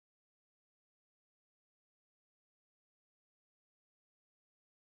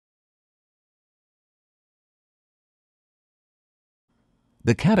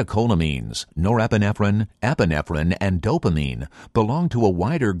The catecholamines, norepinephrine, epinephrine, and dopamine belong to a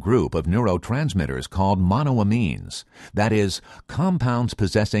wider group of neurotransmitters called monoamines, that is, compounds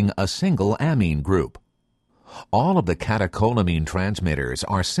possessing a single amine group. All of the catecholamine transmitters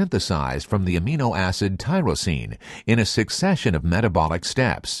are synthesized from the amino acid tyrosine in a succession of metabolic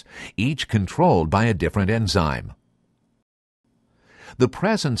steps, each controlled by a different enzyme. The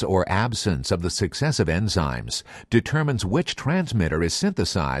presence or absence of the successive enzymes determines which transmitter is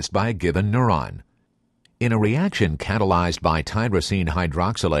synthesized by a given neuron. In a reaction catalyzed by tyrosine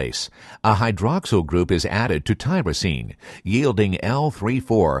hydroxylase, a hydroxyl group is added to tyrosine, yielding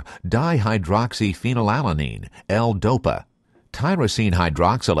L-3,4-dihydroxyphenylalanine, L-DOPA. Tyrosine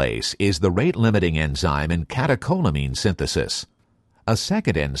hydroxylase is the rate-limiting enzyme in catecholamine synthesis. A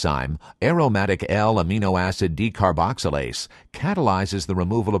second enzyme, aromatic L-amino acid decarboxylase, catalyzes the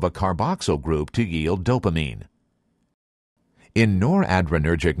removal of a carboxyl group to yield dopamine. In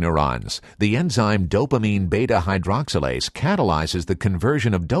noradrenergic neurons, the enzyme dopamine beta-hydroxylase catalyzes the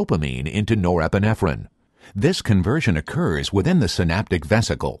conversion of dopamine into norepinephrine. This conversion occurs within the synaptic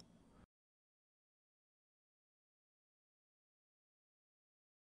vesicle.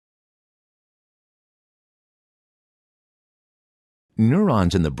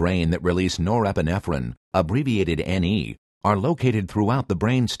 Neurons in the brain that release norepinephrine, abbreviated NE, are located throughout the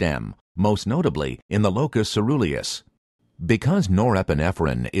brainstem, most notably in the locus coeruleus. Because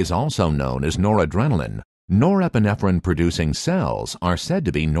norepinephrine is also known as noradrenaline, norepinephrine-producing cells are said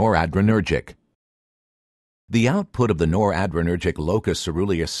to be noradrenergic. The output of the noradrenergic locus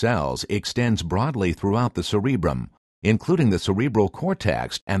coeruleus cells extends broadly throughout the cerebrum, including the cerebral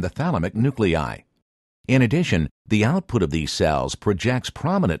cortex and the thalamic nuclei. In addition, the output of these cells projects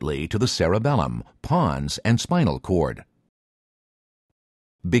prominently to the cerebellum, pons, and spinal cord.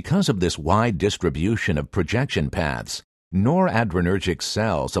 Because of this wide distribution of projection paths, noradrenergic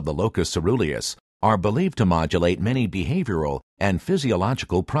cells of the locus coeruleus are believed to modulate many behavioral and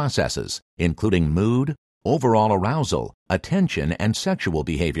physiological processes, including mood, overall arousal, attention, and sexual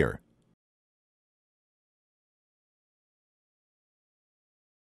behavior.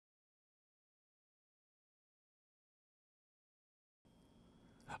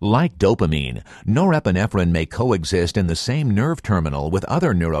 Like dopamine, norepinephrine may coexist in the same nerve terminal with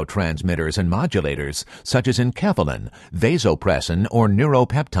other neurotransmitters and modulators such as enkephalin, vasopressin, or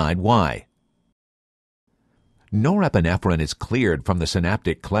neuropeptide Y. Norepinephrine is cleared from the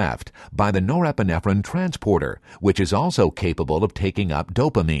synaptic cleft by the norepinephrine transporter, which is also capable of taking up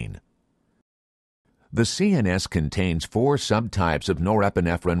dopamine. The CNS contains 4 subtypes of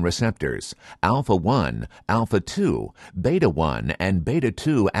norepinephrine receptors: alpha-1, alpha-2, beta-1, and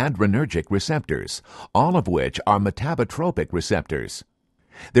beta-2 adrenergic receptors, all of which are metabotropic receptors.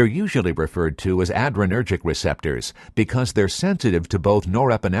 They're usually referred to as adrenergic receptors because they're sensitive to both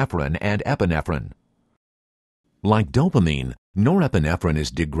norepinephrine and epinephrine. Like dopamine, norepinephrine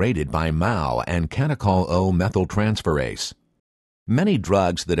is degraded by MAO and catechol-O methyltransferase. Many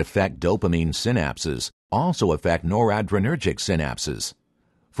drugs that affect dopamine synapses also affect noradrenergic synapses.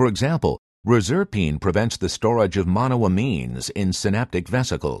 For example, reserpine prevents the storage of monoamines in synaptic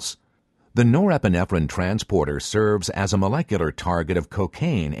vesicles. The norepinephrine transporter serves as a molecular target of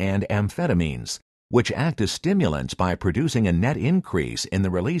cocaine and amphetamines, which act as stimulants by producing a net increase in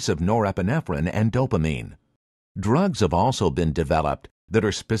the release of norepinephrine and dopamine. Drugs have also been developed that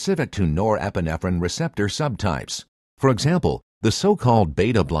are specific to norepinephrine receptor subtypes. For example, the so-called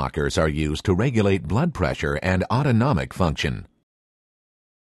beta blockers are used to regulate blood pressure and autonomic function.